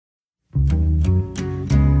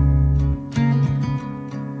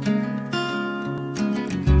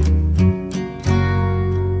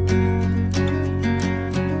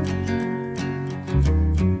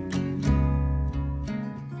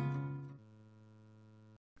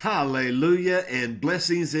Hallelujah and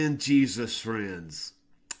blessings in Jesus, friends.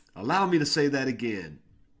 Allow me to say that again.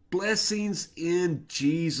 Blessings in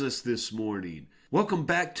Jesus this morning. Welcome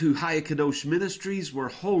back to Hayakadosh Ministries, where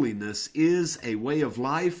holiness is a way of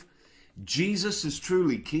life. Jesus is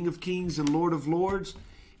truly King of Kings and Lord of Lords,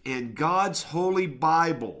 and God's Holy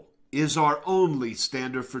Bible is our only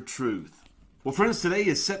standard for truth. Well, friends, today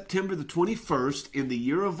is September the 21st in the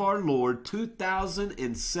year of our Lord,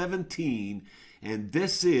 2017, and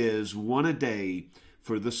this is One a Day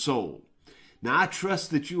for the Soul. Now, I trust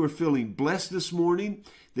that you are feeling blessed this morning,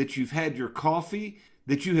 that you've had your coffee,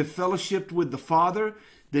 that you have fellowshiped with the Father,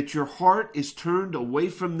 that your heart is turned away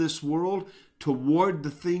from this world toward the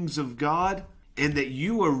things of God, and that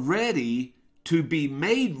you are ready to be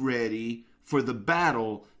made ready for the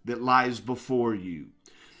battle that lies before you.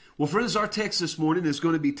 Well, friends, our text this morning is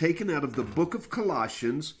going to be taken out of the book of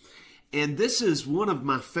Colossians, and this is one of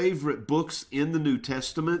my favorite books in the New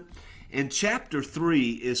Testament, and chapter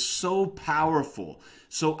 3 is so powerful.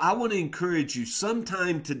 So I want to encourage you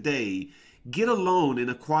sometime today, get alone in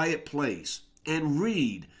a quiet place and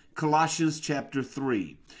read Colossians chapter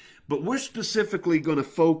 3. But we're specifically going to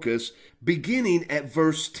focus beginning at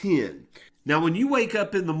verse 10. Now, when you wake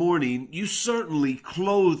up in the morning, you certainly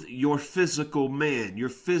clothe your physical man, your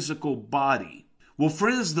physical body. Well,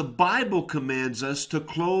 friends, the Bible commands us to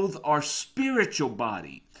clothe our spiritual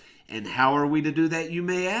body. And how are we to do that, you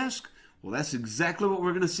may ask? Well, that's exactly what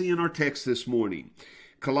we're going to see in our text this morning.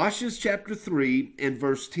 Colossians chapter 3 and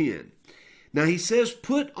verse 10. Now he says,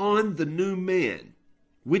 "Put on the new man,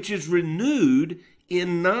 which is renewed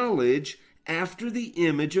in knowledge after the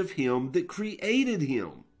image of him that created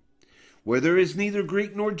him, where there is neither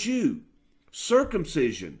Greek nor Jew,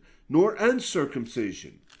 circumcision nor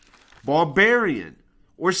uncircumcision, barbarian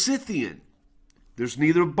or Scythian. There's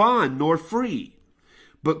neither bond nor free,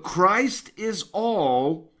 but Christ is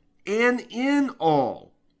all and in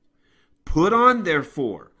all. Put on,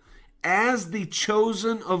 therefore, as the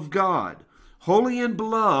chosen of God, holy and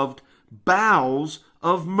beloved, bowels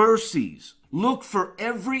of mercies. Look for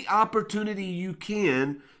every opportunity you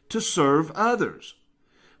can to serve others.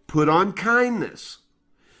 Put on kindness.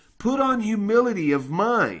 Put on humility of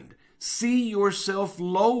mind. See yourself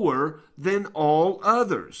lower than all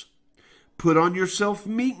others. Put on yourself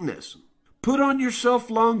meekness. Put on yourself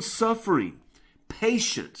long-suffering,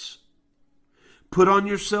 patience. Put on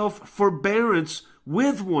yourself forbearance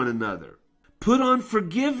with one another. Put on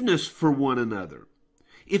forgiveness for one another.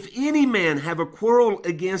 If any man have a quarrel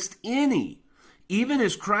against any, even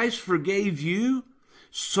as Christ forgave you,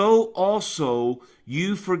 so also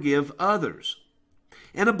you forgive others.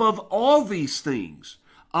 And above all these things,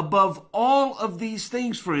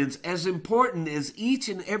 friends, as important as each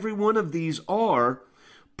and every one of these are,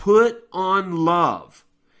 put on love.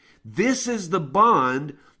 This is the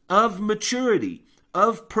bond of maturity,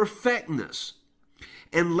 of perfectness.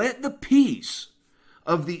 And let the peace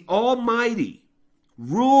of the Almighty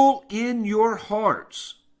rule in your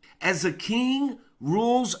hearts. As a king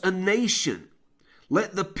rules a nation,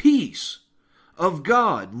 let the peace of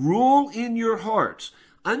God rule in your hearts,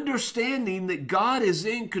 understanding that God is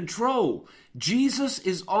in control. Jesus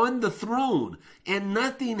is on the throne, and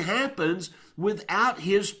nothing happens without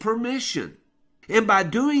his permission. And by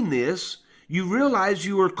doing this, you realize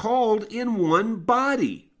you are called in one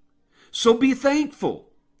body. So be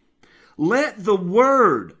thankful. Let the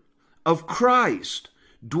word of Christ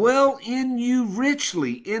dwell in you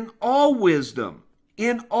richly in all wisdom,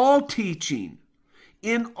 in all teaching,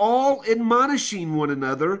 in all admonishing one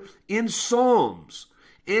another in psalms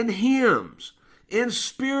and hymns and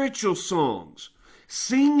spiritual songs,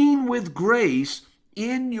 singing with grace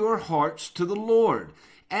in your hearts to the Lord."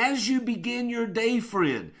 As you begin your day,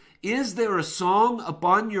 friend, is there a song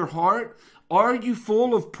upon your heart? Are you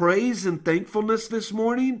full of praise and thankfulness this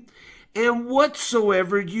morning? And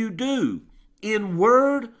whatsoever you do, in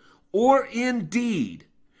word or in deed,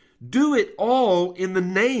 do it all in the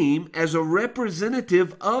name as a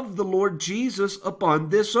representative of the Lord Jesus upon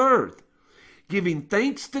this earth, giving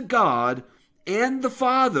thanks to God and the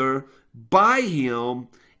Father by him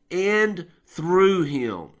and through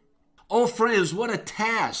him. Oh, friends, what a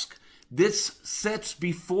task this sets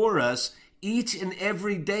before us each and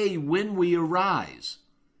every day when we arise.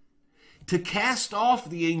 To cast off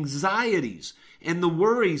the anxieties and the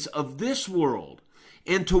worries of this world,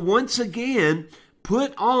 and to once again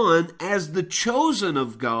put on, as the chosen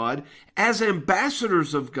of God, as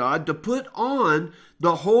ambassadors of God, to put on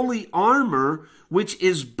the holy armor, which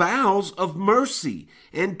is bowels of mercy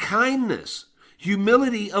and kindness,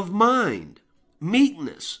 humility of mind,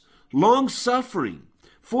 meekness, long-suffering,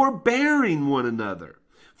 forbearing one another,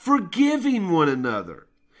 forgiving one another.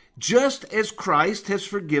 just as Christ has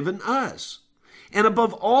forgiven us. And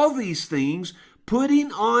above all these things,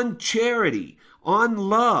 putting on charity, on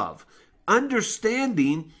love,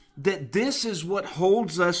 understanding that this is what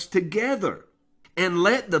holds us together. And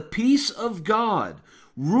let the peace of God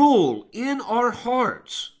rule in our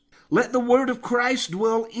hearts. Let the word of Christ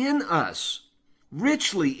dwell in us,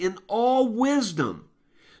 richly in all wisdom,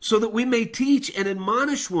 so that we may teach and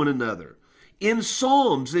admonish one another in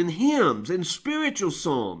psalms, in hymns, in spiritual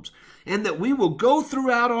psalms, and that we will go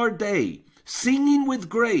throughout our day, singing with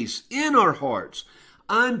grace in our hearts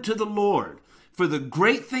unto the Lord, for the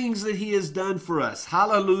great things that he has done for us.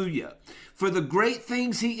 Hallelujah. For the great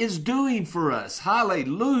things he is doing for us.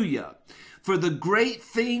 Hallelujah. For the great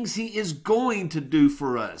things he is going to do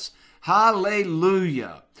for us.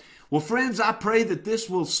 Hallelujah. Well, friends, I pray that this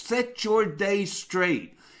will set your day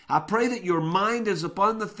straight. I pray that your mind is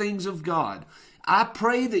upon the things of God. I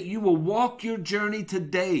pray that you will walk your journey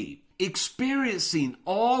today, experiencing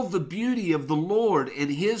all the beauty of the Lord and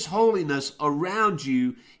his holiness around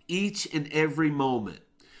you each and every moment.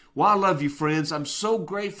 Well, I love you, friends. I'm so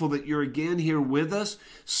grateful that you're again here with us.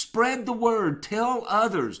 Spread the word. Tell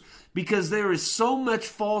others, because there is so much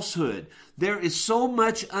falsehood. There is so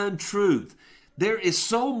much untruth. There is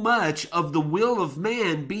so much of the will of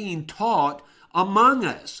man being taught among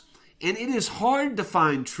us. And it is hard to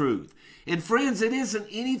find truth. And friends, it isn't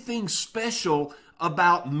anything special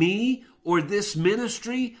about me or this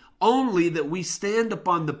ministry, only that we stand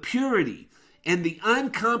upon the purity and the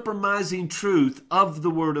uncompromising truth of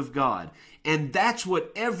the Word of God. And that's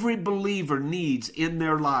what every believer needs in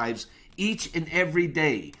their lives each and every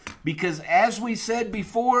day. Because as we said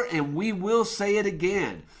before, and we will say it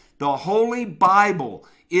again, the Holy Bible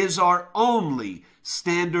is our only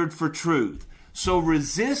standard for truth. So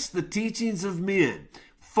resist the teachings of men,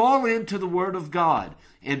 fall into the Word of God,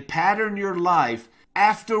 and pattern your life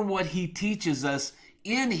after what he teaches us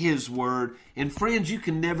in his Word. And friends, you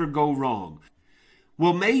can never go wrong.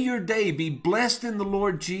 Well, may your day be blessed in the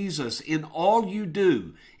Lord Jesus in all you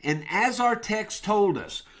do. And as our text told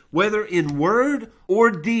us, whether in word or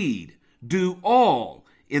deed, do all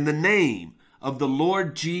in the name of the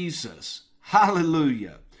Lord Jesus.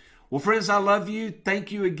 Hallelujah. Well, friends, I love you.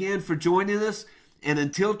 Thank you again for joining us. And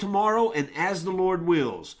until tomorrow, and as the Lord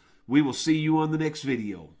wills, we will see you on the next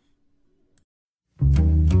video.